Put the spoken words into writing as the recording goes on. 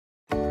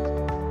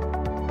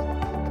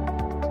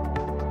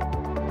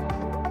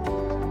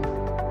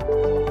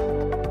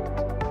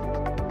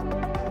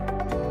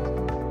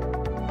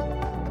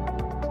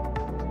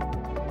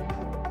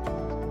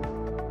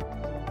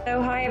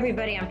Hi,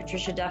 everybody. I'm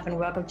Patricia Duff, and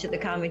welcome to The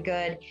Common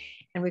Good.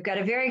 And we've got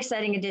a very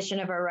exciting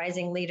edition of our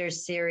Rising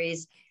Leaders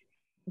series.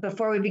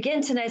 Before we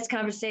begin tonight's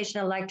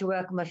conversation, I'd like to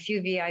welcome a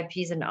few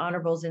VIPs and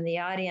honorables in the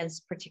audience,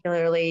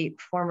 particularly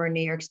former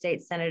New York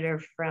State Senator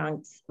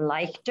Franz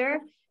Leichter,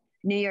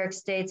 New York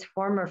State's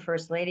former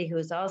First Lady, who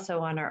is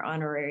also on our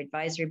honorary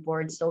advisory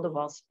board,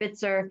 Soldevall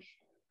Spitzer,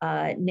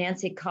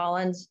 Nancy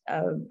Collins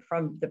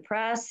from the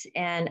press,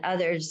 and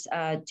others,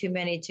 too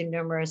many, too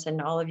numerous,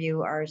 and all of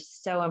you are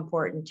so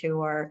important to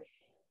our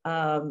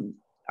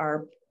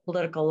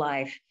political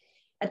life.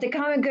 At The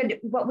Common Good,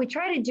 what we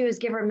try to do is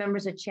give our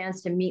members a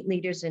chance to meet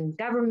leaders in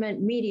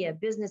government, media,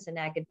 business, and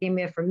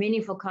academia for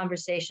meaningful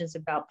conversations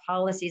about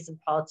policies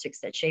and politics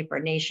that shape our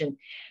nation.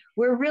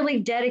 We're really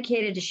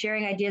dedicated to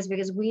sharing ideas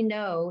because we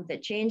know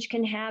that change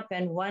can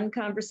happen one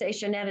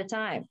conversation at a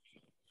time.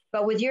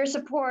 But with your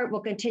support,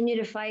 we'll continue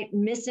to fight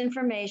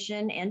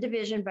misinformation and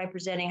division by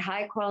presenting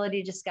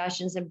high-quality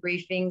discussions and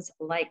briefings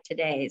like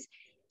today's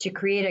to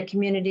create a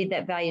community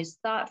that values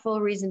thoughtful,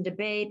 reasoned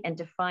debate and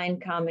to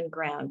find common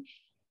ground.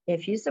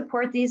 If you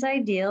support these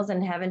ideals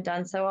and haven't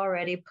done so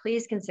already,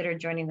 please consider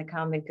joining The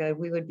Common Good.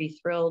 We would be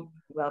thrilled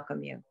to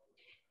welcome you.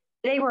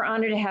 Today, we're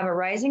honored to have a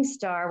rising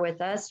star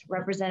with us,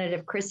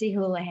 Representative Chrissy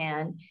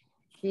Houlahan.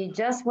 She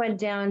just went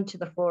down to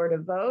the floor to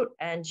vote,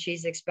 and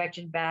she's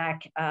expected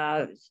back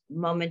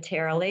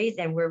momentarily,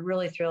 and we're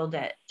really thrilled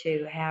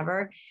to have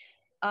her.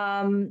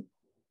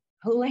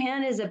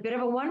 Houlahan is a bit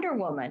of a wonder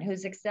woman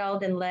who's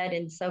excelled and led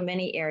in so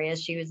many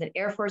areas. She was an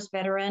Air Force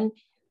veteran,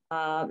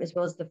 as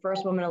well as the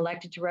first woman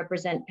elected to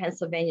represent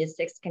Pennsylvania's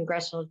 6th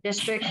Congressional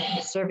District,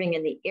 serving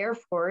in the Air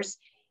Force.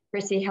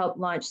 Chrissy helped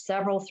launch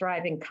several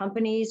thriving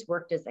companies,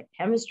 worked as a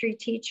chemistry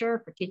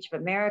teacher for Teach of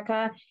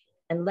America,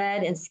 and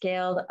led and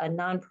scaled a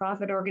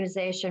nonprofit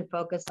organization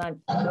focused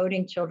on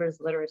promoting children's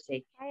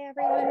literacy. Hi,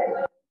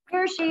 everyone.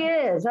 Here she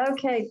is.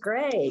 Okay,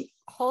 great.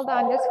 Hold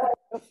on just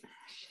one.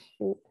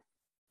 Shoot.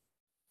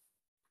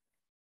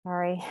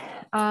 Sorry.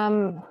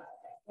 Well,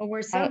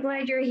 we're so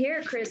glad you're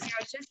here, Chrissy.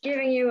 I was just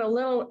giving you a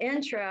little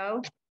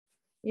intro.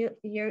 You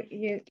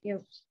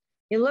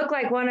look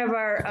like one of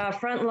our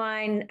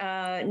frontline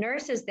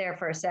nurses there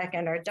for a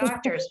second, or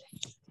doctors.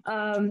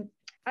 I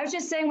was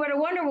just saying what a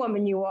Wonder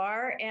Woman you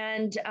are,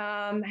 and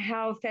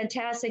how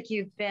fantastic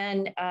you've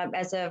been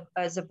as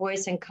a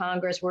voice in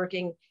Congress,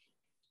 working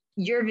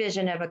your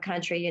vision of a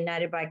country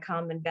united by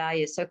common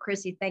values. So,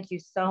 Chrissy, thank you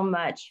so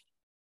much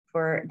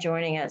for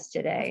joining us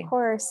today.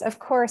 Of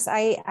course.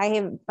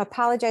 I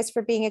apologize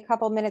for being a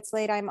couple minutes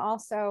late. I'm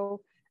also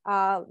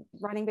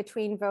running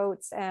between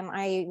votes, and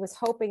I was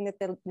hoping that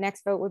the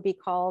next vote would be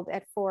called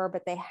at 4,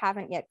 but they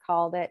haven't yet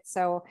called it.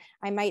 So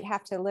I might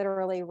have to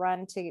literally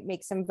run to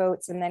make some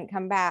votes and then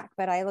come back.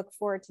 But I look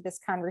forward to this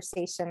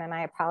conversation, and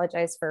I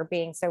apologize for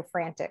being so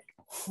frantic.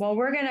 Well,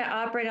 we're going to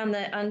operate on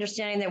the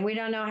understanding that we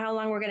don't know how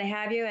long we're going to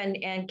have you,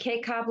 and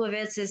Kay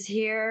Koplovitz is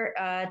here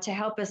to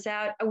help us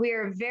out. We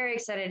are very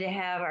excited to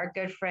have our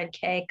good friend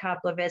Kay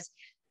Koplovitz,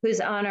 who's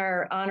on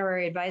our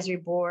honorary advisory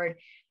board.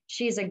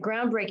 She's a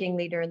groundbreaking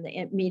leader in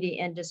the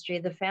media industry,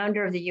 the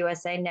founder of the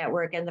USA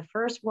Network, and the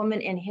first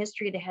woman in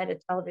history to head a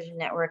television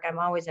network. I'm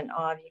always in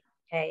awe of you,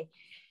 Kay.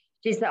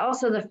 She's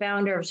also the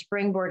founder of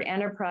Springboard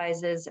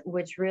Enterprises,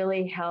 which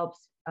really helps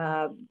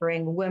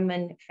bring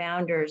women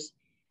founders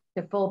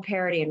to full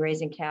parity in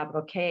raising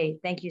capital. Kay,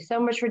 thank you so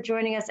much for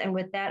joining us. And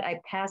with that, I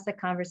pass the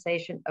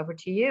conversation over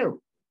to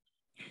you.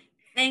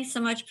 Thanks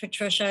so much,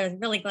 Patricia. I'm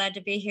really glad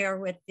to be here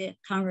with the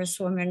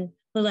Congresswoman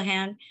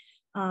Houlahan.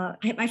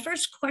 My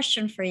first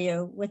question for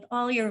you, with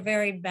all your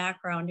varied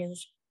background,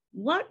 is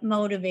what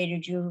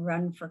motivated you to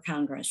run for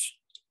Congress?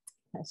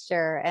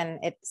 Sure,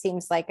 and it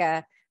seems like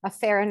a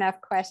fair enough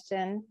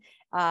question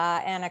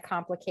and a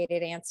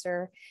complicated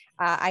answer.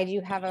 I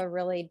do have a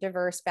really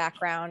diverse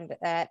background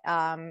that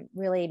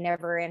really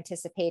never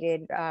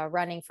anticipated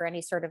running for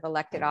any sort of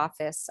elected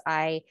office.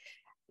 I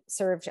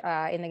served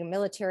in the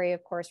military,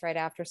 of course, right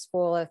after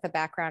school with a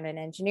background in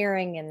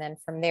engineering. And then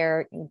from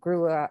there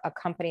grew a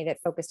company that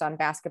focused on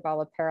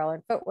basketball apparel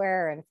and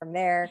footwear. And from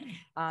there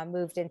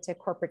moved into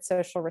corporate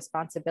social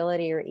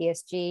responsibility, or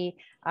ESG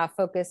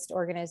focused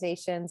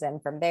organizations.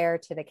 And from there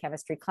to the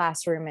chemistry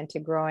classroom, and to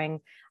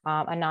growing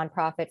a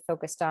nonprofit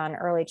focused on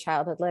early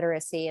childhood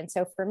literacy. And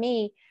so for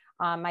me,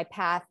 my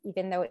path,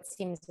 even though it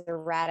seems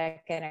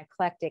erratic and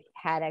eclectic,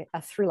 had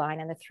a through line,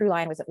 and the through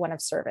line was one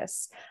of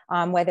service,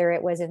 whether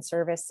it was in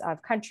service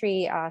of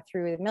country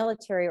through the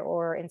military,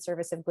 or in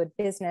service of good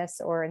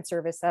business, or in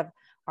service of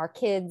our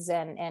kids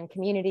and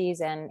communities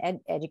and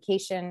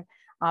education.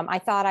 I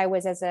thought I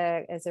was, as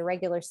a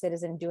regular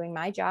citizen, doing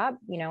my job,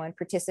 and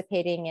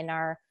participating in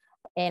our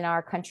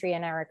country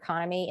and our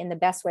economy in the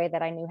best way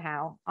that I knew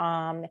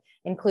how,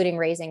 including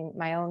raising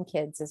my own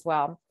kids as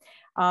well.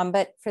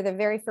 But for the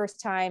very first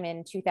time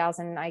in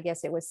 2000, I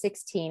guess it was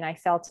 16, I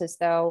felt as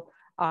though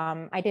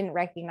I didn't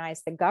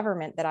recognize the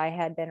government that I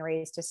had been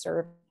raised to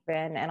serve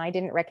in, and I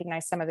didn't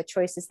recognize some of the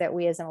choices that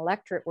we as an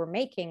electorate were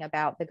making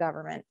about the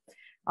government.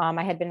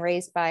 I had been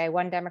raised by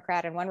one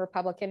Democrat and one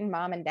Republican,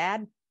 mom and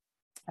dad.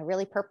 a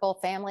really purple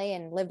family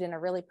and lived in a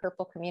really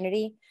purple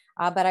community.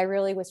 But I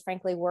really was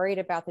frankly worried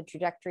about the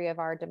trajectory of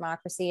our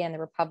democracy and the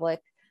republic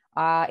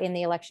in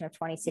the election of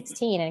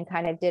 2016, and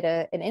kind of did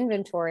an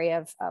inventory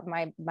of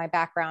my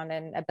background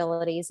and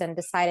abilities, and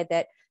decided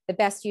that the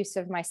best use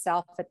of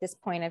myself at this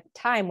point of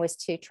time was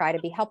to try to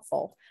be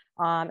helpful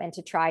and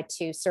to try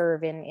to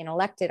serve in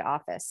elected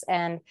office.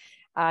 And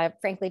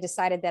frankly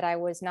decided that I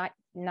was not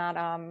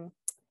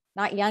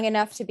young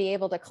enough to be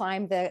able to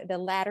climb the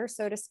ladder,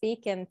 so to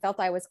speak, and felt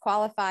I was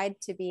qualified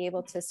to be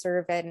able to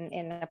serve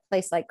in a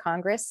place like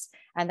Congress.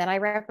 And then I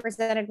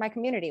represented my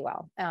community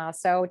well.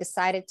 So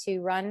decided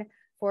to run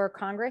for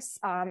Congress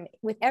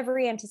with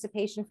every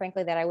anticipation,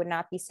 frankly, that I would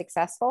not be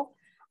successful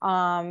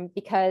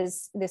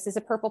because this is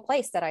a purple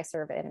place that I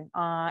serve in.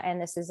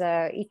 And this is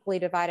a equally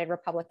divided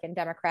Republican,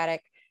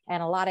 Democratic,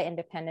 and a lot of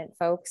independent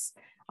folks.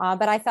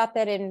 But I thought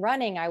that in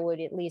running, I would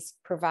at least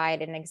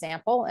provide an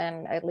example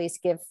and at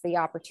least give the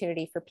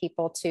opportunity for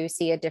people to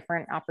see a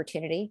different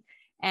opportunity.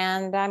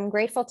 And I'm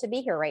grateful to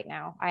be here right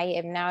now. I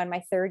am now in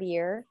my third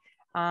year.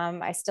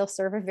 I still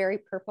serve a very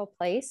purple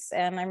place,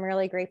 and I'm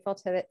really grateful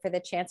for the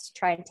chance to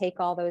try and take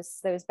all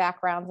those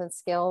backgrounds and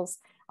skills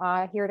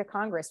here to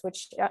Congress,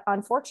 which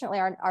unfortunately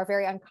are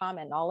very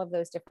uncommon. All of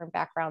those different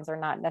backgrounds are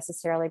not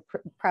necessarily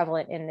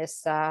prevalent in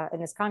this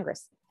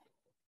Congress.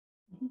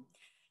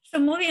 So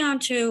moving on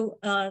to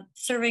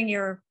serving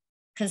your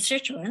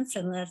constituents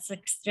in the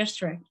 6th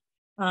district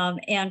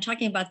and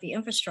talking about the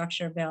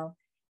infrastructure bill,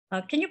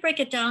 can you break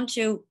it down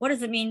to what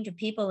does it mean to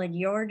people in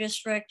your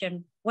district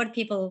and what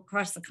people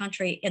across the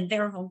country in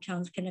their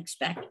hometowns can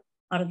expect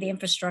out of the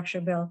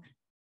infrastructure bill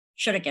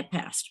should it get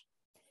passed?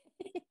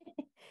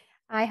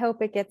 I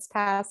hope it gets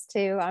passed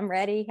too. I'm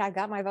ready. I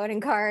got my voting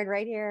card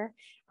right here.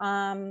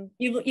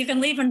 You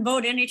can leave and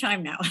vote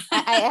anytime now.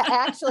 I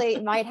actually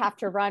might have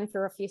to run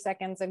for a few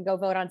seconds and go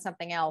vote on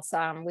something else.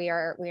 We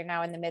are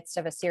now in the midst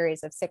of a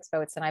series of 6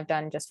 votes, and I've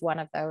done just one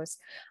of those.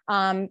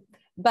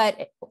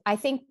 But I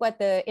think what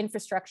the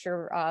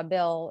infrastructure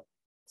bill,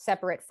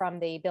 separate from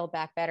the Build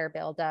Back Better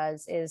bill,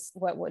 does is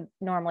what would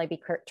normally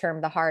be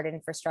termed the hard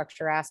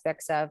infrastructure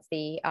aspects of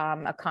the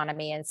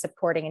economy, and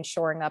supporting and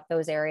shoring up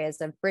those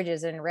areas of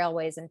bridges and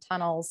railways and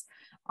tunnels,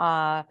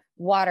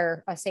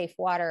 water, safe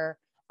water,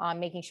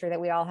 making sure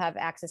that we all have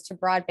access to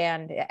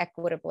broadband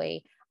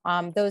equitably.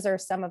 Those are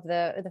some of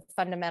the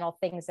fundamental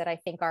things that I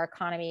think our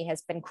economy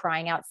has been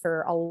crying out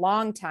for a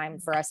long time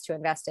for us to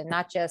invest in,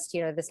 not just,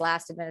 this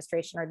last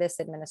administration or this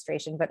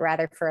administration, but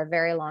rather for a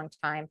very long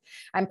time.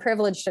 I'm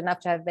privileged enough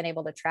to have been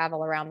able to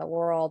travel around the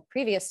world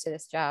previous to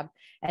this job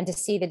and to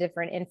see the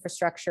different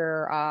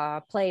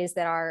infrastructure plays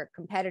that our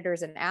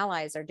competitors and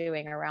allies are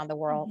doing around the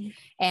world.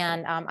 Mm-hmm.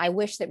 And I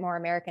wish that more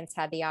Americans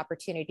had the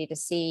opportunity to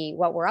see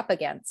what we're up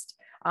against.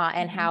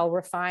 And how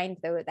refined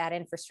that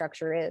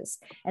infrastructure is.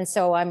 And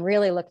so I'm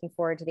really looking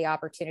forward to the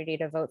opportunity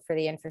to vote for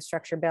the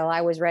infrastructure bill.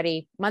 I was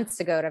ready months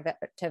ago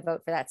to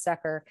vote for that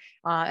sucker.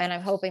 And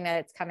I'm hoping that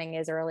it's coming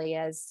as early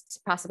as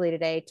possibly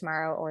today,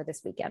 tomorrow, or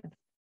this weekend.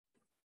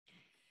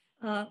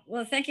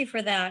 Well, thank you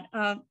for that.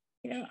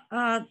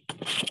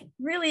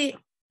 Really,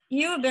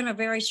 you have been a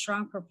very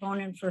strong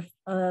proponent for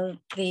the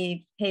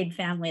paid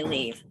family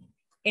leave.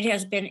 It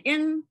has been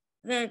in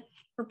the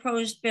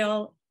proposed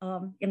bill,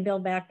 in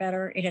Build Back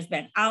Better. It has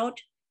been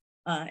out.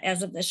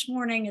 As of this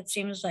morning, it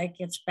seems like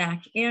it's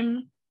back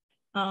in.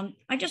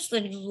 I just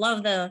would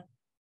love the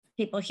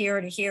people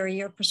here to hear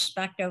your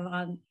perspective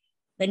on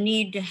the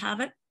need to have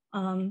it,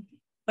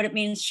 what it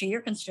means to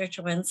your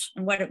constituents,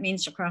 and what it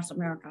means across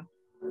America.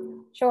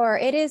 Sure.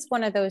 It is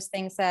one of those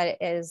things that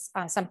is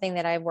something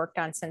that I've worked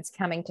on since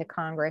coming to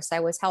Congress. I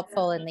was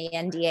helpful in the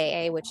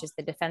NDAA, which is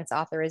the defense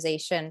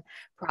authorization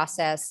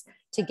process,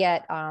 to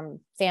get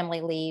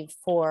family leave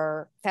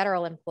for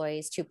federal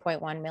employees,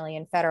 2.1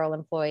 million federal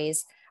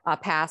employees,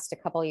 passed a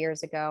couple of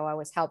years ago. I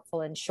was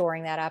helpful in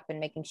shoring that up and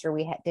making sure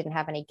we didn't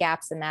have any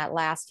gaps in that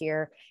last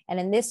year. And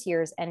in this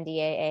year's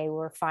NDAA,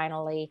 we're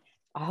finally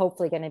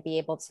hopefully going to be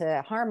able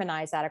to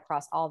harmonize that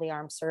across all the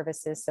armed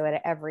services, so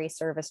that every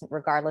service,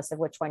 regardless of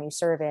which one you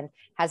serve in,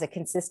 has a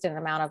consistent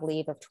amount of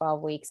leave of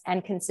 12 weeks,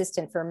 and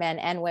consistent for men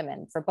and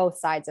women, for both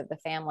sides of the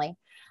family.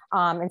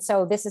 And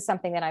so this is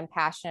something that I'm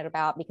passionate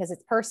about because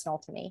it's personal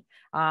to me.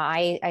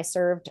 I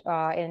served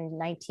in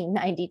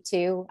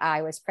 1992.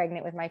 I was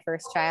pregnant with my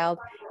first child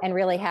and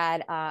really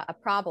had a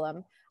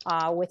problem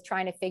with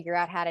trying to figure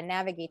out how to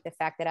navigate the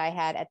fact that I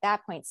had at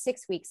that point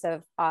 6 weeks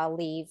of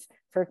leave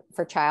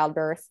for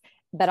childbirth,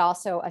 but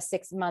also a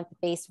 6-month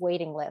base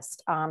waiting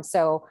list.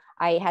 So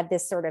I had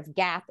this sort of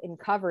gap in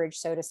coverage,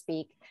 so to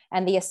speak.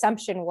 And the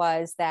assumption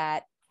was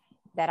that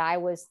I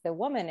was the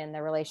woman in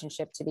the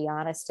relationship, to be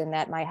honest, and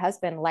that my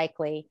husband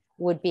likely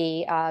would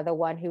be the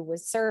one who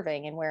was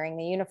serving and wearing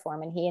the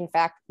uniform. And he, in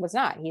fact, was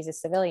not. He's a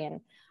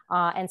civilian.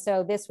 And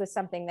so this was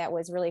something that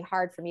was really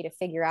hard for me to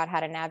figure out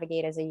how to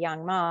navigate as a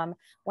young mom.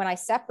 When I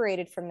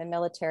separated from the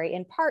military,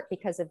 in part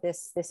because of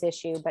this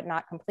issue, but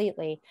not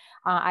completely,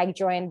 I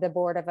joined the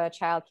board of a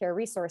child care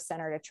resource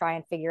center to try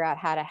and figure out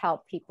how to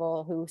help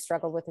people who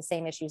struggled with the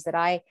same issues that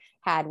I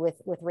had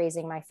with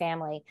raising my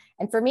family.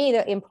 And for me,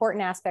 the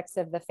important aspects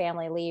of the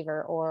family leave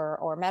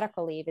or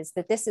medical leave is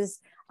that this is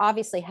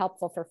obviously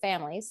helpful for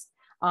families.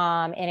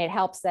 And it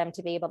helps them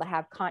to be able to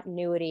have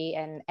continuity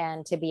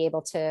and to be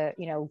able to,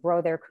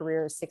 grow their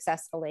careers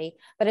successfully.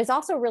 But it's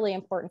also really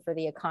important for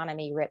the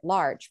economy writ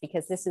large,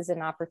 because this is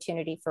an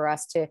opportunity for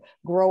us to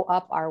grow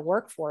up our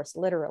workforce,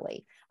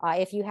 literally.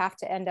 If you have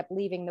to end up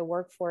leaving the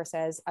workforce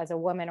as a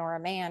woman or a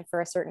man for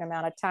a certain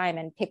amount of time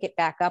and pick it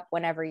back up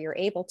whenever you're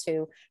able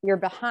to, you're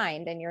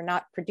behind and you're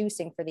not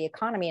producing for the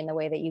economy in the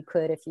way that you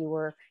could if you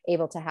were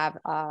able to have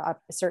a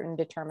certain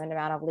determined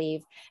amount of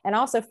leave. And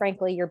also,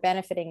 frankly, you're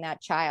benefiting that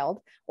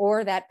child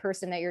or that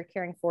person that you're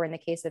caring for in the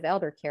case of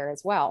elder care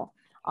as well.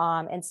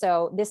 And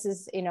so this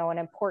is, an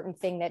important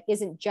thing that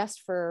isn't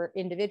just for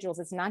individuals.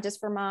 It's not just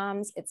for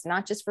moms. It's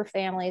not just for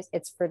families.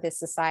 It's for this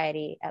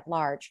society at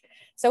large.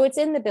 So it's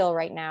in the bill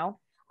right now,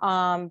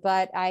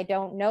 but I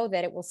don't know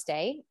that it will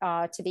stay.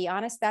 To be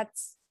honest,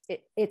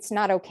 it's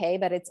not okay,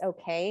 but it's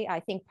okay. I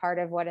think part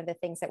of one of the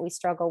things that we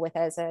struggle with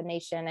as a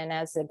nation and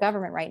as a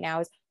government right now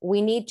is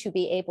we need to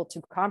be able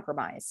to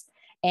compromise.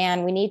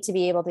 And we need to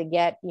be able to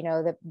get,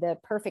 the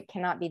perfect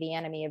cannot be the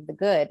enemy of the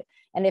good.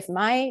 And if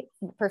my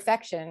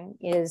perfection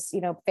is,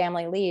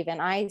 family leave, and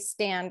I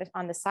stand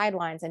on the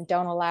sidelines and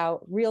don't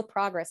allow real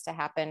progress to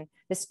happen,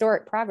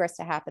 historic progress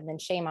to happen, then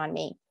shame on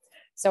me.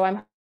 So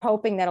I'm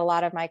hoping that a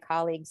lot of my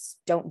colleagues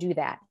don't do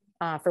that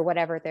for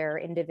whatever their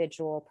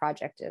individual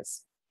project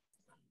is.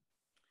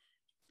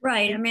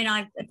 Right. I mean,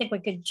 I think we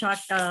could talk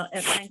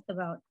at length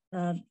about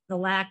the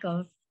lack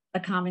of a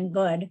common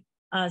good,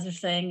 as you're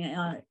saying,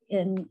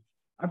 in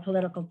our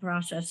political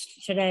process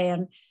today.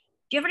 And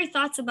do you have any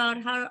thoughts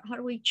about how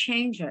do we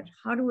change it?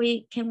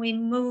 Can we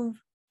move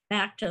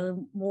back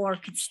to more,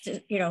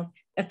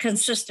 a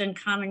consistent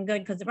common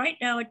good? Because right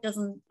now it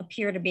doesn't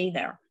appear to be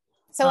there.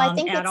 So I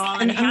think at all.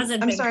 And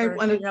I'm sorry, I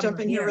want to jump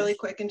in here really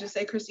quick and just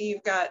say, Chrissy,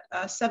 you've got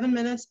 7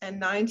 minutes and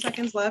 9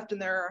 seconds left,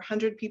 and there are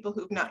 100 people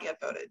who've not yet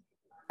voted.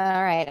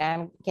 All right,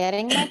 I'm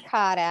getting my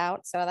card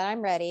out so that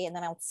I'm ready, and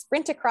then I'll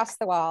sprint across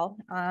the wall.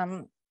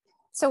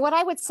 So what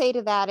I would say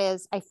to that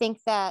is, I think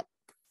that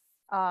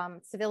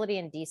civility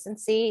and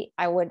decency,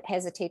 I would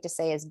hesitate to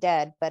say is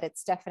dead, but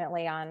it's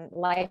definitely on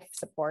life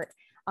support.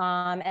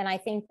 And I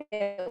think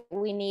that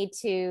we need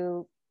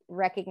to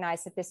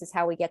recognize that this is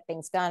how we get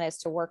things done, is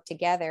to work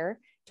together,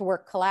 to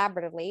work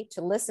collaboratively,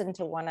 to listen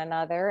to one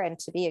another, and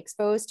to be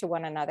exposed to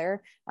one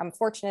another. I'm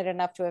fortunate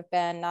enough to have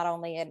been not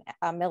only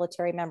a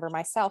military member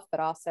myself, but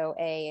also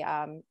a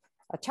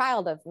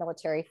child of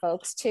military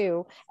folks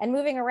too. And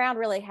moving around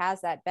really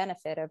has that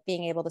benefit of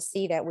being able to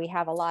see that we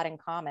have a lot in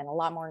common, a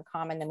lot more in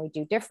common than we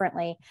do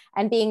differently.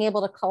 And being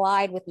able to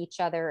collide with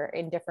each other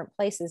in different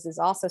places is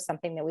also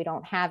something that we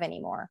don't have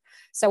anymore.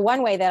 So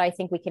one way that I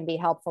think we can be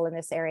helpful in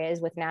this area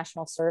is with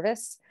national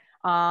service.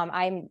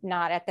 I'm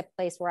not at the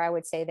place where I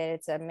would say that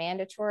it's a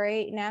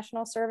mandatory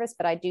national service,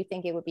 but I do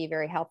think it would be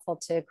very helpful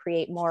to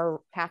create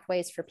more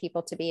pathways for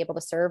people to be able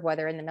to serve,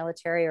 whether in the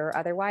military or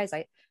otherwise.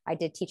 I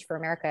did Teach for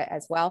America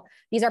as well.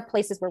 These are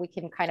places where we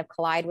can kind of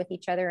collide with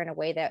each other in a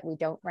way that we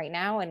don't right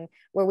now, and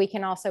where we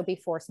can also be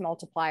force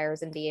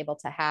multipliers and be able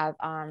to have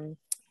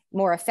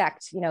more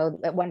effect,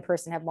 one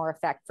person have more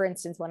effect. For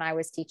instance, when I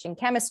was teaching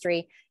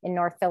chemistry in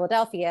North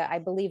Philadelphia, I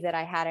believe that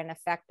I had an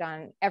effect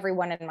on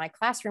everyone in my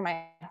classroom,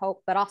 I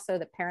hope, but also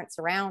the parents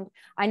around.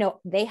 I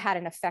know they had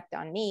an effect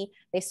on me.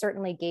 They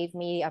certainly gave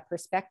me a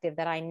perspective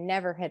that I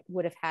never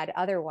would have had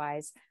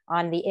otherwise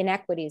on the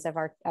inequities of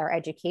our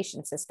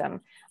education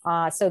system.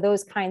 So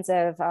those kinds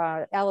of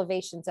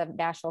elevations of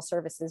national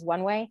service is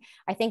one way.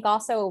 I think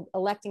also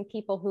electing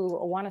people who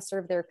want to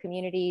serve their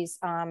communities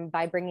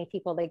by bringing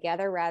people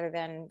together rather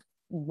than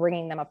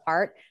bringing them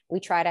apart. We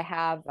try to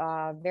have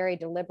very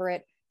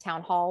deliberate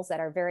town halls that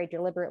are very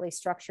deliberately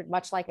structured,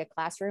 much like a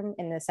classroom,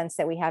 in the sense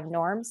that we have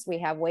norms, we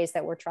have ways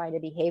that we're trying to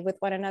behave with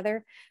one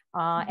another,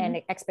 and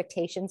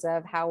expectations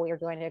of how we are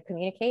going to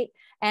communicate,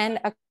 and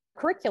a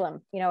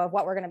curriculum, of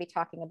what we're going to be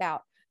talking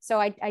about. So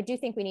I do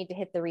think we need to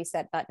hit the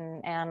reset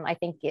button, and I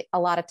think a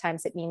lot of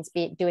times it means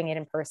doing it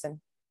in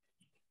person.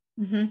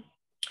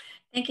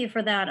 Thank you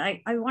for that.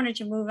 I wanted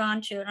to move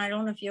on to, and I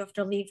don't know if you have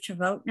to leave to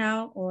vote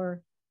now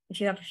or if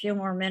you have a few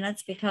more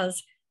minutes,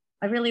 because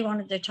I really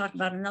wanted to talk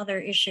about another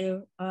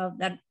issue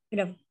that,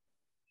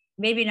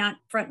 maybe not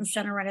front and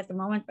center right at the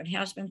moment, but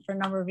has been for a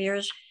number of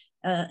years,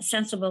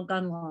 sensible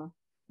gun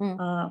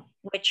law,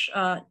 which,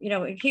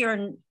 here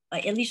in,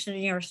 at least in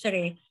New York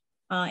City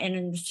and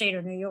in the state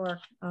of New York,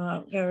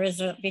 there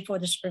is before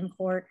the Supreme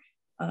Court,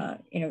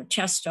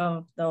 test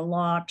of the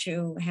law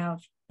to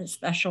have a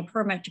special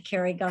permit to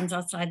carry guns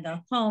outside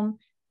the home.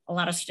 A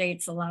lot of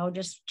states allow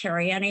just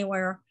carry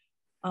anywhere.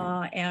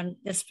 And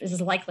this is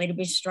likely to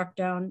be struck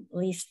down, at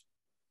least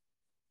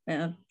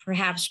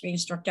perhaps being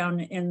struck down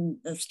in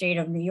the state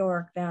of New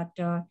York, that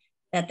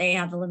that they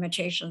have the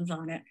limitations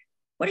on it.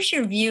 What is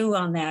your view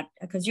on that?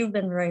 Because you've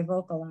been very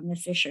vocal on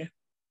this issue.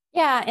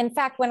 Yeah, in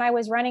fact, when I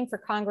was running for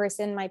Congress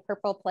in my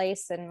purple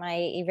place and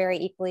my very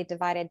equally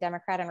divided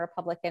Democrat and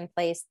Republican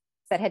place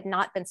that had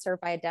not been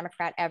served by a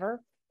Democrat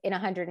ever in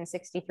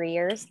 163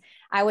 years,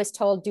 I was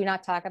told, do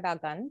not talk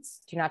about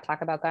guns, do not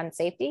talk about gun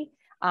safety.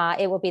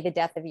 It will be the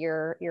death of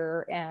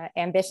your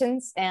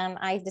ambitions. And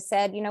I just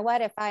said, you know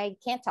what, if I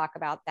can't talk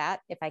about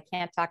that, if I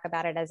can't talk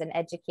about it as an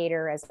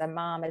educator, as a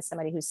mom, as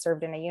somebody who's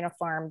served in a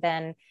uniform,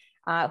 then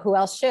who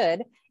else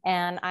should?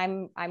 And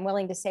I'm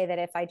willing to say that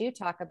if I do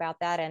talk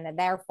about that and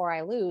therefore I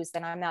lose,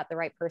 then I'm not the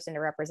right person to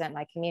represent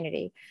my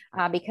community,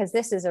 because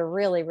this is a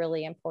really,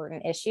 really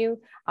important issue.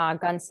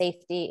 Gun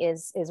safety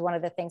is one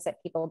of the things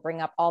that people bring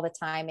up all the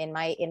time in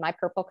my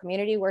purple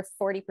community, where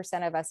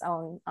 40% of us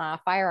own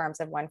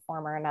firearms of one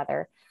form or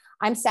another.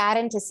 I'm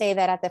saddened to say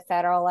that at the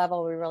federal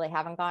level, we really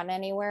haven't gotten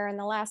anywhere in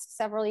the last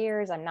several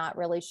years. I'm not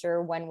really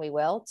sure when we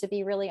will, to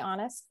be really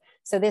honest.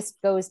 So this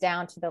goes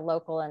down to the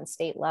local and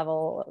state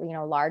level,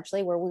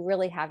 largely, where we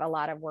really have a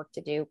lot of work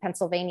to do.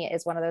 Pennsylvania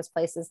is one of those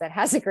places that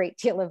has a great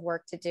deal of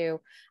work to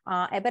do,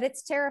 but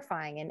it's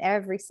terrifying. And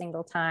every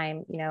single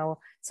time,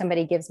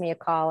 somebody gives me a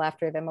call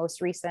after the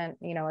most recent,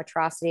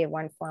 atrocity of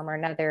one form or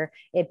another,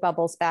 it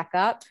bubbles back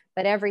up.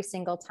 But every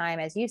single time,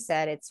 as you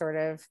said, it sort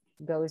of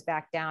goes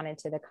back down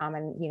into the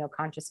common,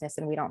 consciousness,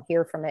 and we don't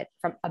hear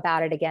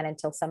about it again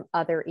until some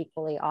other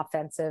equally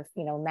offensive,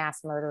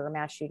 mass murder or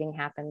mass shooting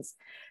happens.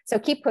 So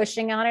keep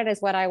pushing on it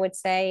is what I would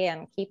say,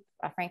 and keep,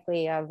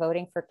 frankly,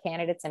 voting for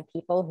candidates and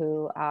people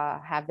who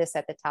have this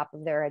at the top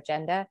of their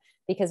agenda,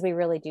 because we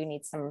really do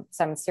need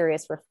some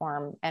serious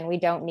reform, and we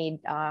don't need,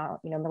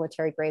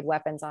 military grade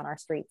weapons on our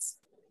streets.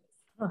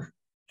 Oh,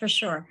 for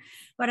sure.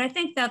 But I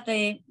think that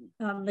the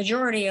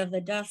majority of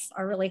the deaths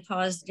are really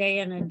caused day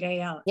in and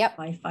day out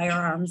by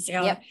firearms.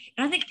 And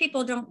I think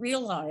people don't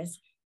realize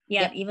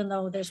yet, even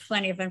though there's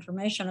plenty of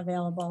information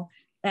available,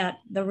 that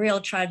the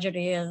real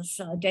tragedy is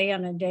day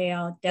in and day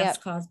out deaths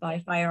caused by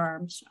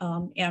firearms,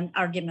 and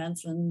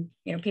arguments, and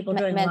people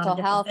doing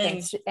mental health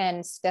things.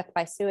 and death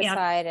by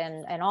suicide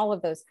and all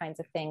of those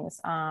kinds of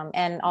things.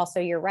 And also,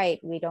 you're right,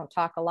 we don't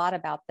talk a lot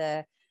about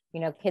the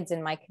kids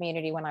in my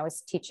community when I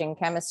was teaching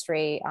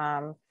chemistry,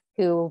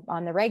 who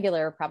on the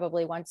regular,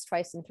 probably once,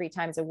 twice, and 3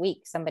 times a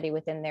week, somebody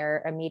within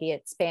their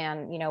immediate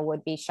span,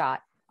 would be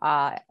shot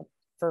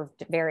for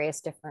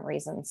various different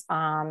reasons.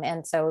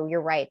 And so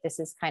you're right, this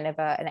is kind of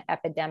an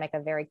epidemic, a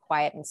very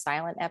quiet and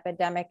silent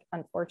epidemic,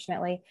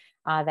 unfortunately,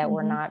 that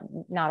we're not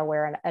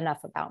aware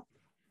enough about.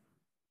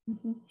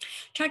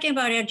 Talking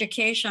about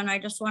education, I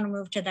just want to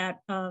move to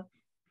that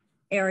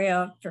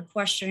area for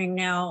questioning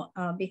now,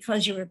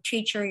 because you're a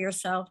teacher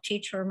yourself,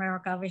 Teach for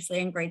America, obviously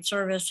in great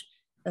service,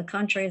 the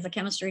country as a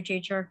chemistry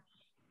teacher.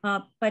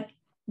 But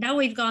now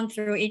we've gone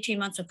through 18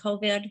 months of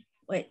COVID.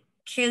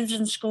 Kids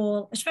in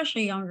school,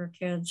 especially younger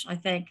kids, I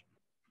think,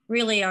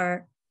 really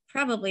are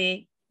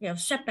probably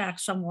set back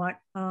somewhat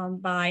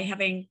by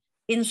having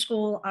in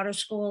school, out of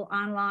school,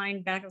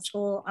 online, back at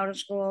school, out of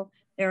school.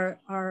 There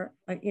are,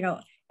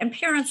 and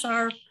parents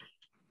are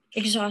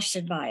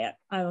exhausted by it,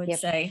 I would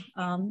say.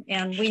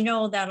 And we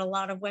know that a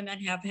lot of women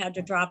have had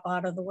to drop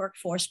out of the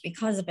workforce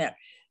because of it.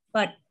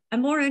 But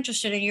I'm more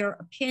interested in your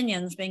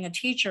opinions, being a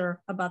teacher,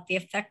 about the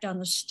effect on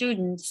the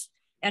students,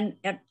 and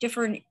at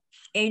different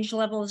age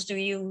levels. Do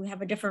you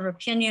have a different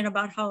opinion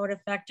about how it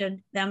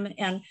affected them,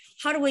 and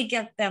how do we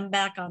get them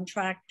back on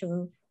track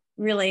to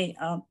really,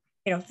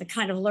 the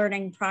kind of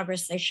learning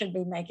progress they should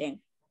be making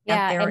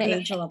at their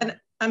age level? And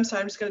I'm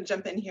sorry, I'm just going to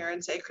jump in here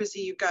and say, Chrissy,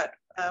 you've got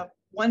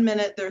 1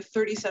 minute. There are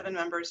 37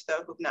 members,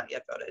 though, who've not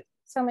yet voted.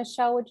 So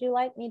Michelle, would you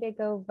like me to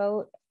go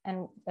vote?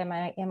 And am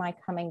I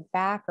coming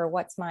back, or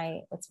what's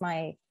my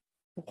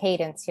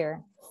cadence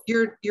here?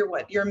 You're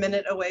what? You're a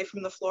minute away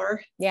from the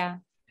floor? Yeah.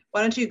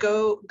 Why don't you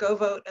go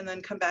vote and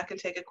then come back and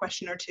take a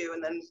question or two,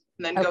 and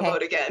then go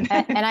vote again.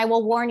 And I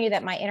will warn you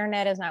that my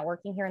internet is not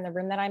working here in the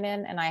room that I'm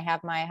in, and I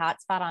have my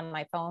hotspot on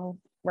my phone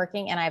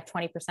working, and I have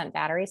 20%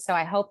 battery. So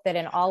I hope that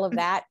in all of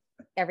that,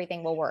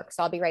 everything will work.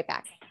 So I'll be right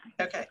back.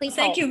 Okay. Please,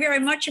 thank you very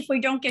much if we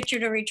don't get you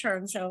to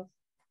return. So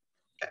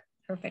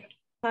perfect.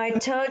 I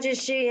told you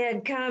she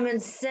had common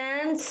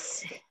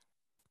sense.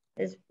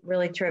 It's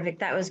really terrific.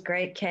 That was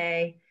great,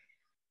 Kay.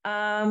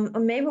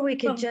 Maybe we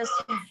could just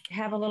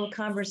have a little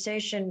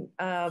conversation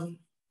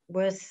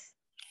with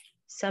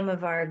some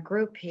of our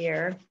group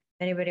here.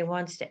 If anybody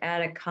wants to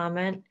add a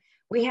comment.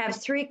 We have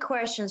 3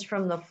 questions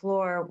from the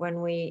floor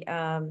when we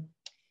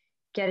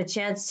get a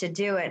chance to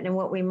do it. And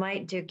what we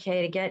might do,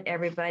 Kay, to get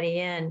everybody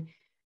in,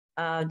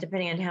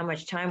 depending on how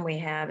much time we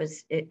have,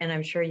 and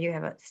I'm sure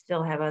you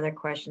still have other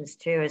questions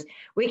too, is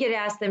we could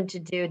ask them to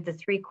do the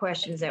 3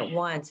 questions at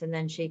once, and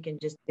then she can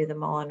just do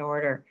them all in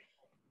order.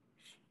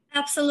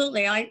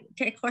 Absolutely. I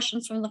take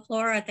questions from the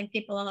floor. I think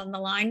people on the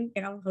line,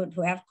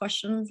 who have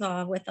questions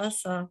with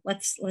us,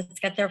 let's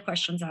get their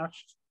questions out.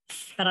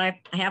 But I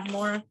have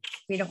more.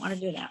 We don't want to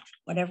do that.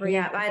 Whatever.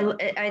 Yeah,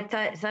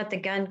 I thought the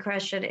gun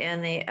question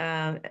and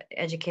the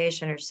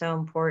education are so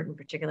important,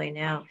 particularly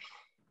now.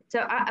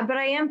 So, but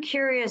I am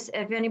curious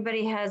if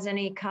anybody has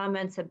any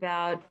comments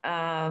about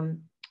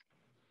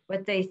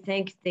what they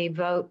think the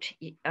vote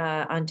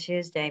on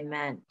Tuesday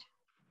meant.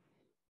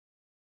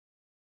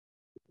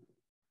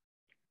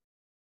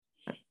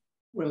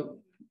 Well,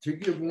 to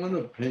give one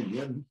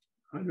opinion,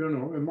 I don't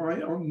know, am I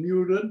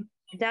unmuted?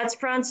 That's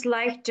Franz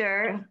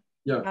Leichter.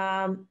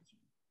 Yeah.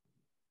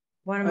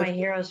 One of my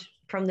heroes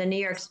from the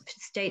New York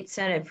State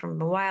Senate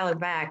from a while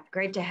back.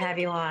 Great to have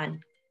you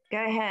on.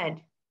 Go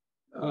ahead.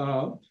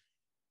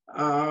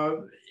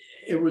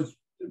 It was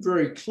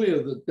very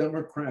clear that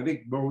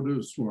Democratic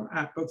voters were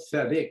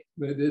apathetic.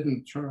 They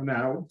didn't turn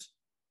out.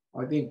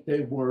 I think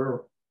they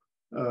were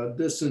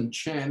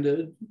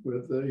disenchanted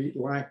with the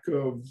lack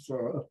of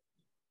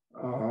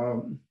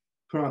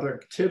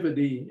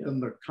productivity in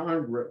the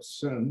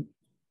Congress. And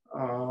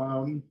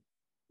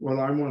well,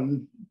 I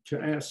wanted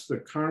to ask the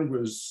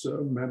Congress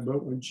member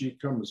when she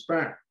comes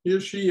back. Here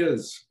she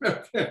is.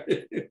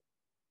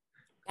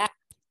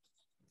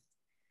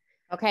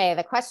 Okay,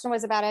 the question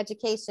was about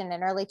education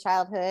and early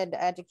childhood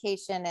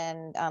education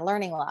and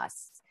learning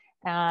loss.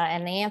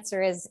 And the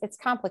answer is it's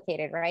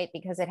complicated, right?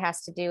 Because it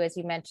has to do, as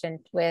you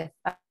mentioned, with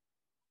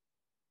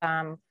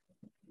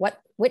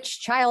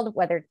which child,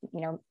 whether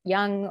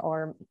young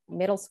or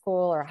middle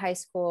school or high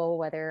school,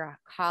 whether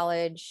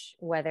college,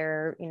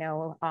 whether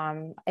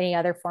any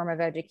other form of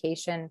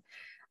education.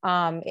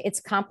 It's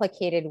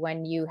complicated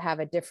when you have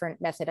a different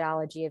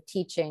methodology of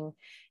teaching.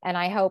 And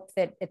I hope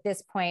that at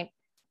this point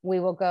we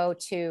will go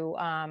to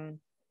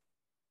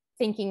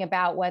thinking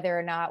about whether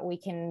or not we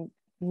can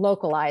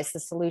localize the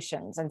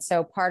solutions. And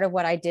so part of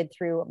what I did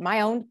through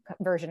my own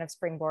version of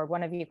Springboard,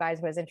 one of you guys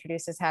was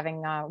introduced as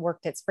having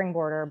worked at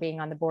Springboard or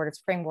being on the board of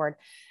Springboard.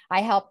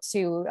 I helped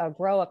to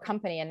grow a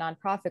company, a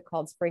nonprofit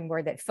called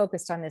Springboard, that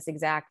focused on this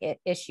exact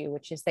issue,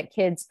 which is that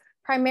kids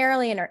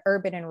primarily in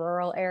urban and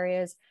rural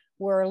areas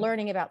were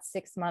learning about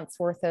 6 months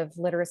worth of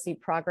literacy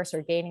progress,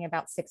 or gaining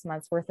about 6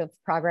 months worth of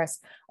progress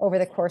over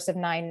the course of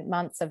 9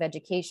 months of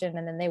education.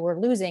 And then they were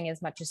losing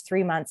as much as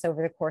 3 months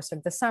over the course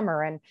of the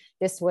summer. And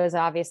this was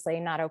obviously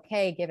not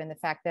okay, given the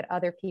fact that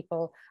other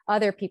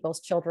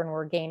people's children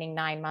were gaining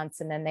 9 months.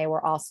 And then they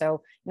were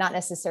also not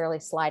necessarily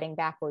sliding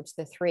backwards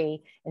to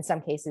 3, in some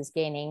cases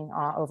gaining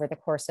over the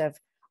course of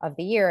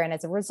the year. And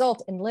as a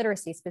result, in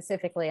literacy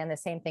specifically, and the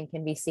same thing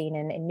can be seen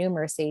in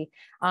numeracy,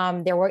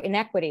 there were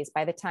inequities.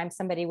 By the time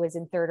somebody was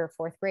in 3rd or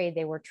 4th grade,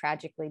 they were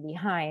tragically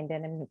behind.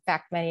 And in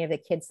fact, many of the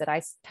kids that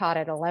I taught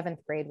at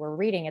 11th grade were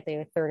reading at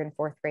the 3rd and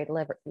 4th grade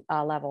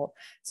level.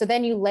 So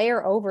then you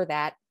layer over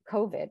that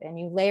COVID, and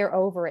you layer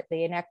over it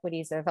the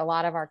inequities of a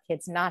lot of our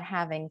kids not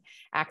having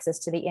access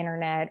to the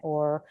internet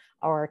or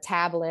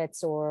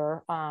tablets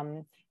or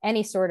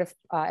any sort of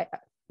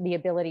the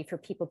ability for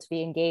people to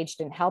be engaged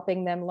in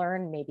helping them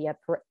learn, maybe a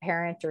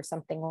parent or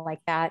something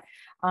like that.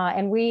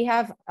 And we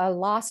have a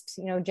lost,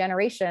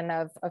 generation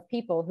of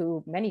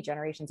people many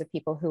generations of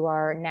people who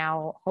are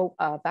now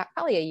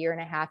probably a year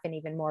and a half and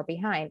even more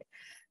behind.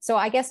 So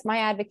I guess my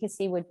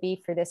advocacy would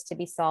be for this to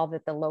be solved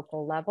at the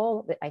local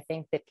level. I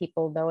think that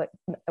people know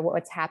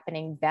what's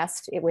happening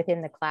best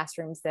within the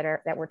classrooms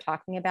that we're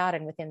talking about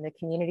and within the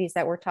communities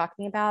that we're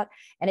talking about.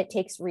 And it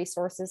takes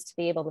resources to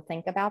be able to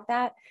think about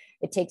that.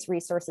 It takes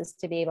resources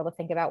to be able to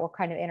think about what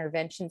kind of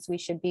interventions we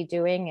should be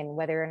doing and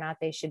whether or not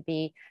they should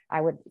be.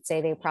 I would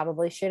say they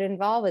probably should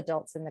involve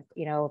adults in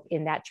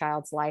in that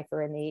child's life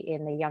or in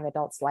the young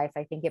adult's life.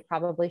 I think it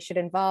probably should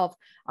involve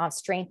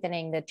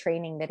strengthening the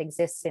training that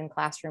exists in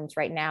classrooms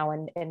right now.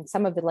 And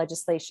some of the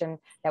legislation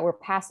that we're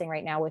passing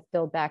right now with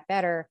Build Back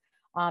Better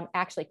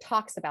actually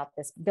talks about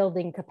this,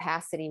 building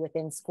capacity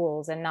within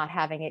schools and not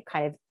having it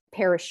kind of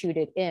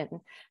parachuted in,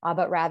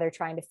 but rather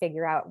trying to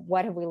figure out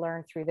what have we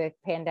learned through the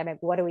pandemic,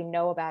 what do we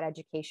know about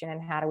education,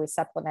 and how do we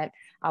supplement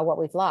what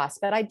we've lost.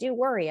 But I do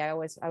worry. I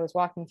was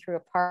walking through a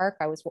park.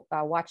 I was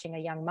watching a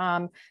young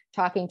mom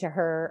talking to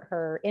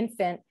her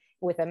infant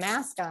with a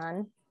mask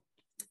on.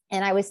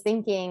 And I was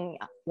thinking,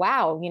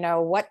 wow,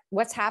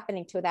 what's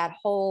happening to that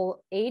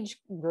whole age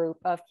group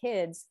of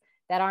kids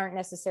that aren't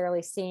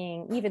necessarily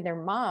seeing even their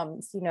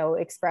mom's,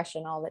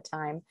 expression all the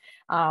time.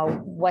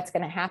 What's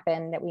going to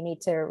happen that we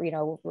need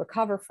to,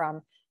 recover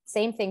from.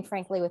 Same thing,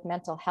 frankly, with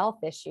mental health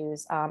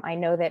issues. I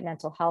know that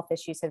mental health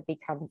issues have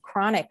become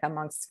chronic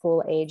amongst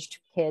school-aged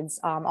kids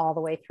all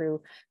the way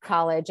through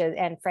college,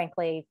 and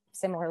frankly,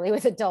 similarly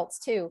with adults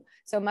too.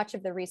 So much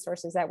of the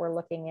resources that we're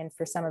looking in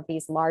for some of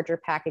these larger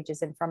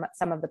packages and from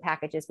some of the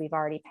packages we've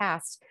already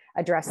passed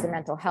address the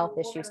mental health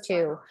issues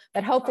too,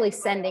 but hopefully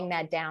sending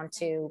that down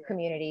to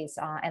communities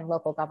and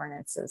local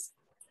governances.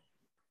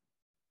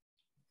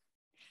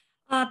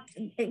 On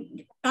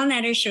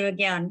that issue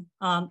again,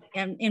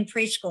 in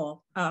preschool,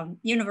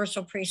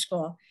 universal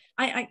preschool,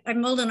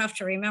 I'm old enough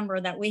to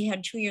remember that we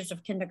had 2 years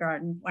of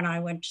kindergarten when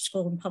I went to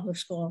school in public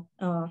school,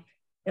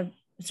 the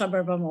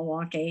suburb of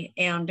Milwaukee,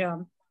 and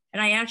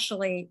I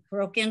actually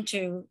broke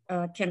into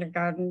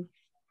kindergarten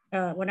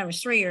when I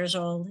was 3 years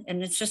old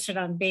and insisted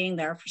on being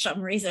there for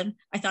some reason.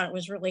 I thought it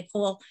was really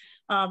cool,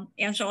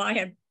 and so I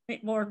had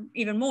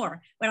even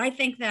more. But I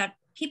think that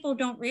people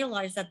don't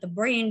realize that the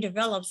brain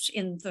develops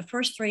in the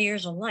first 3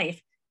 years of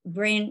life. The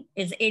brain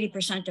is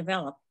 80%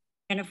 developed.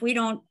 And if we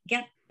don't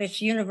get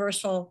this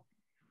universal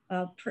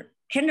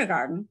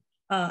kindergarten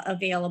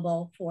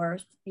available for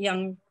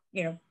young,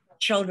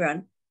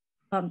 children,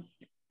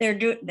 they're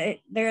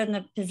in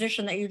the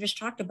position that you just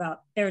talked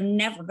about. They're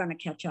never going to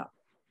catch up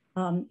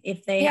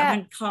if they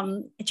haven't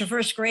come to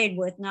first grade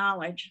with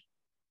knowledge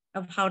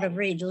of how to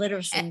read,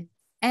 literacy.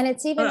 And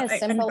it's even as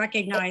simple, and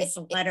recognize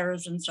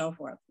letters and so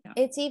forth. Yeah.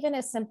 It's even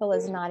as simple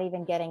as not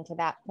even getting to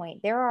that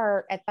point. There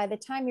are, by the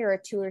time you're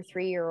a 2 or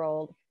 3 year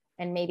old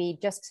and maybe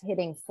just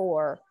hitting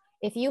 4,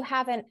 if you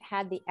haven't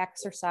had the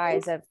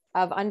exercise of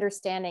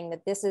understanding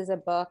that this is a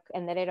book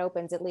and that it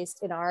opens, at least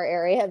in our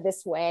area,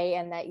 this way,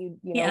 and that you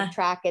know,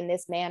 track in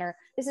this manner.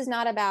 This is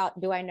not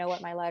about, do I know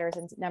what my letters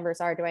and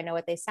numbers are? Do I know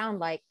what they sound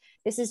like?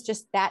 This is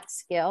just that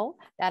skill,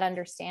 that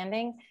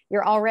understanding.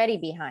 You're already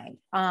behind.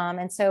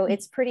 And so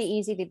it's pretty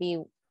easy to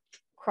be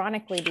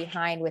chronically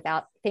behind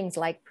without things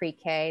like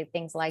pre-K,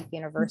 things like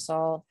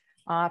universal,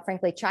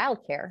 frankly,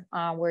 childcare,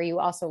 where you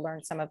also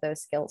learn some of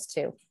those skills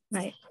too.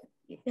 Right.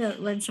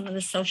 Learn some of the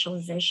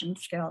socialization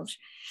skills.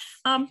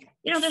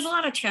 There's a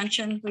lot of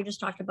tension. We just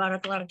talked about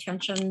it, a lot of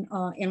tension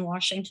in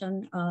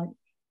Washington.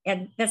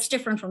 And that's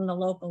different from the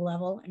local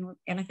level.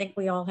 And I think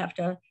we all have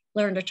to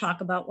learn to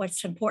talk about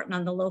what's important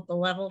on the local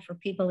level for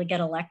people to get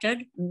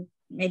elected. And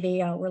maybe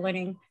we're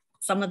learning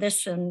some of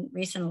this in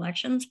recent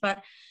elections,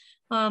 but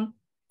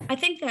I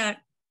think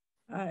that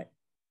I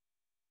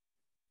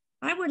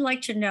would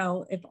like to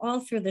know if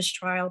all through this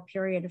trial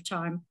period of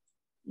time,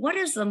 what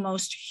is the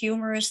most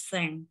humorous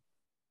thing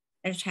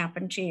that's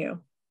happened to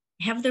you?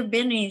 Have there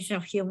been any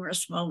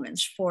humorous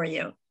moments for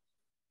you?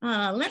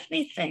 Let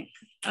me think.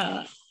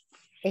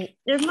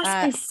 There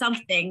must be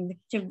something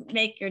to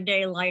make your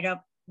day light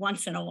up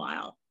once in a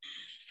while.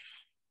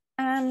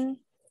 I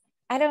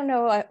don't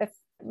know if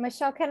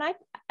Michelle, can I?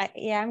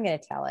 Yeah, I'm going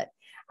to tell it.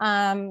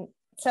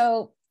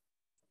 So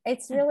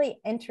it's really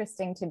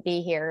interesting to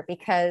be here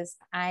because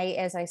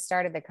as I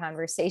started the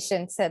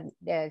conversation,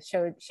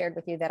 shared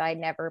with you that I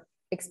never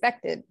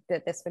expected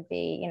that this would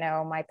be,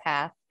 my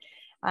path.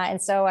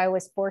 And so I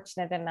was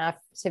fortunate enough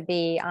to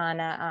be on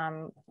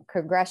a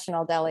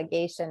congressional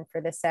delegation for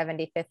the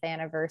 75th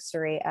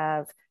anniversary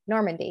of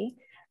Normandy.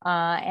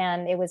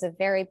 And it was a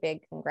very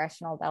big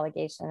congressional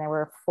delegation. There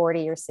were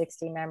 40 or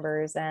 60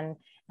 members. And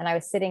I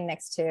was sitting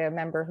next to a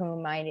member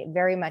whom I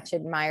very much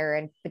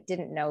admire but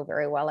didn't know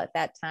very well at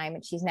that time.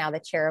 And she's now the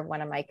chair of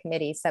one of my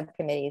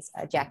subcommittees,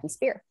 Jackie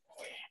Spear.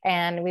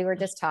 And we were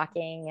just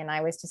talking, and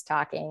I was just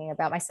talking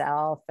about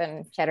myself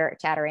and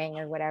chattering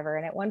or whatever.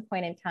 And at one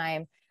point in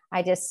time,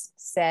 I just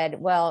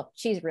said, well,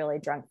 she's really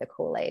drunk the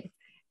Kool-Aid.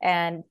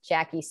 And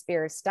Jackie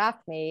Spears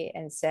stopped me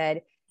and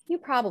said, you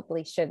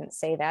probably shouldn't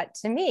say that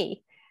to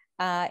me.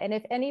 And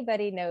if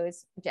anybody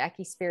knows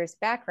Jackie Spears'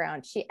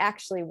 background, she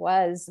actually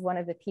was one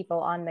of the people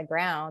on the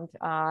ground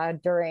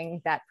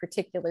during that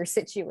particular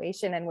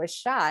situation and was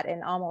shot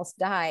and almost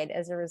died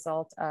as a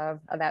result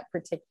of that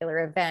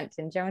particular event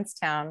in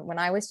Jonestown when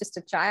I was just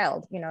a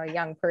child, a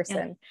young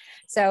person. Yeah.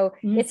 So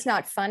it's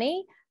not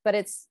funny, but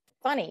it's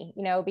funny,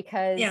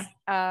 because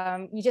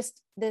you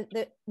just,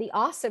 the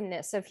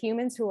awesomeness of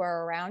humans who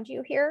are around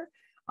you here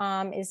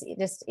is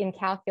just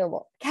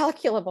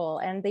calculable.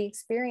 And the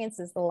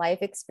experiences, the life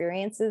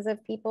experiences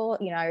of people,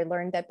 I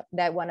learned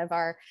that one of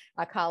our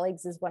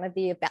colleagues is one of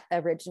the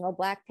original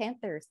Black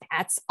Panthers.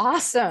 That's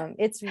awesome.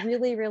 It's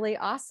really, really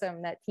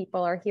awesome that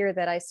people are here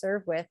that I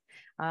serve with.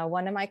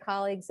 One of my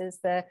colleagues is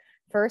the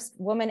first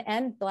woman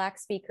and Black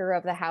Speaker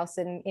of the House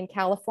in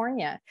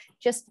California.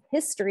 Just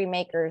history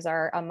makers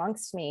are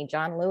amongst me,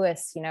 John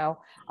Lewis,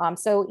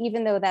 so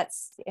even though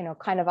that's,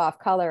 kind of off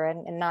color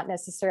and not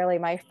necessarily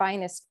my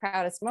finest,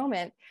 proudest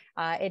moment,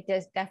 it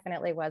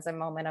definitely was a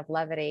moment of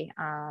levity.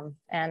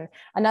 And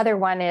another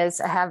one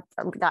is I have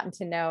gotten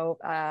to know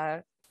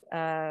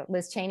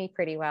Liz Cheney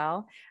pretty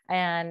well.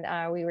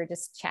 And we were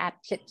just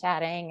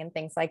chit-chatting and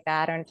things like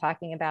that, and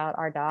talking about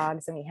our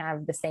dogs, and we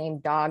have the same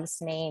dogs'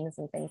 names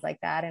and things like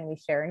that. And we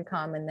share in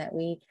common that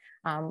we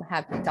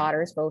have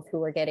daughters, both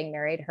who are getting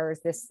married. Hers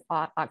this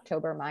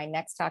October, mine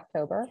next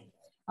October.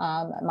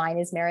 Mine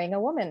is marrying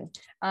a woman.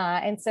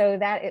 And so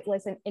that it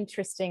was an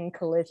interesting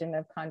collision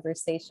of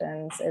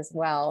conversations as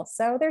well.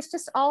 So there's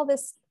just all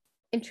this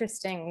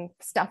interesting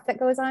stuff that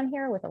goes on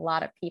here with a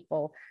lot of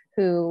people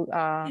who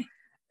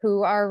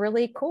are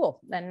really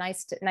cool and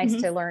nice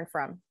to learn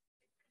from.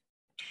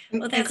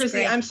 Well, and Chrissy,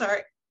 great. I'm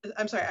sorry.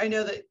 I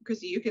know that,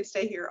 Chrissy, you could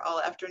stay here all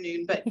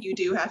afternoon, but you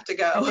do have to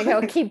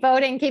go. Keep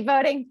voting.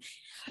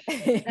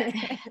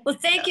 Well,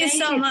 thank you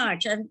so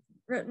much. I'm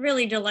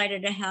really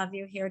delighted to have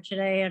you here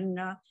today, and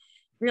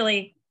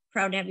really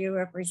proud to have you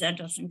represent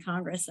us in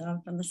Congress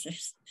from the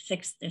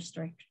 6th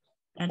District.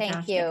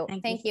 Fantastic.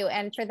 Thank you.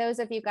 And for those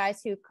of you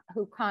guys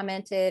who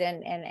commented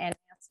and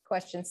asked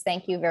questions,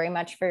 thank you very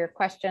much for your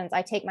questions.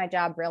 I take my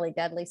job really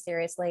deadly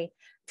seriously,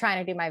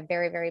 trying to do my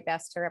very, very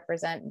best to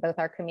represent both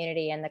our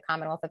community and the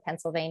Commonwealth of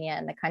Pennsylvania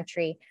and the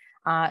country,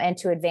 and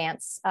to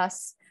advance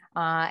us.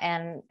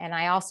 And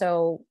I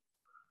also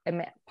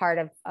part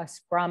of a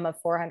scrum of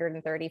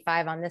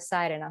 435 on this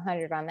side and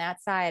 100 on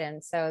that side.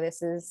 And so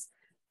this is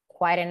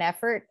quite an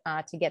effort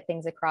to get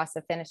things across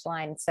the finish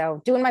line.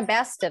 So doing my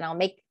best, and I'll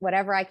make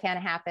whatever I can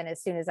happen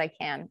as soon as I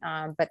can.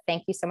 But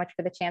thank you so much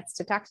for the chance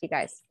to talk to you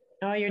guys.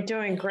 Oh, you're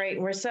doing great.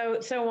 We're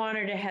so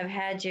honored to have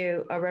had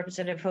you,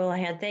 Representative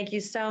Houlahan. Thank you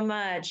so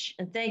much.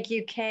 And thank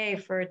you, Kay,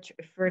 for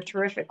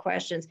terrific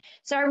questions.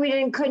 Sorry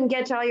we couldn't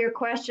get to all your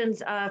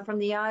questions from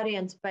the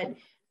audience, but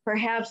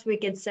perhaps we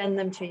could send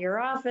them to your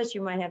office.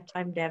 You might have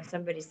time to have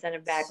somebody send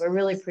it back. We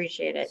really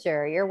appreciate it.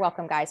 Sure. You're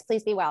welcome, guys.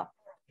 Please be well.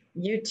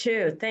 You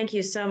too. Thank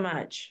you so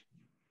much.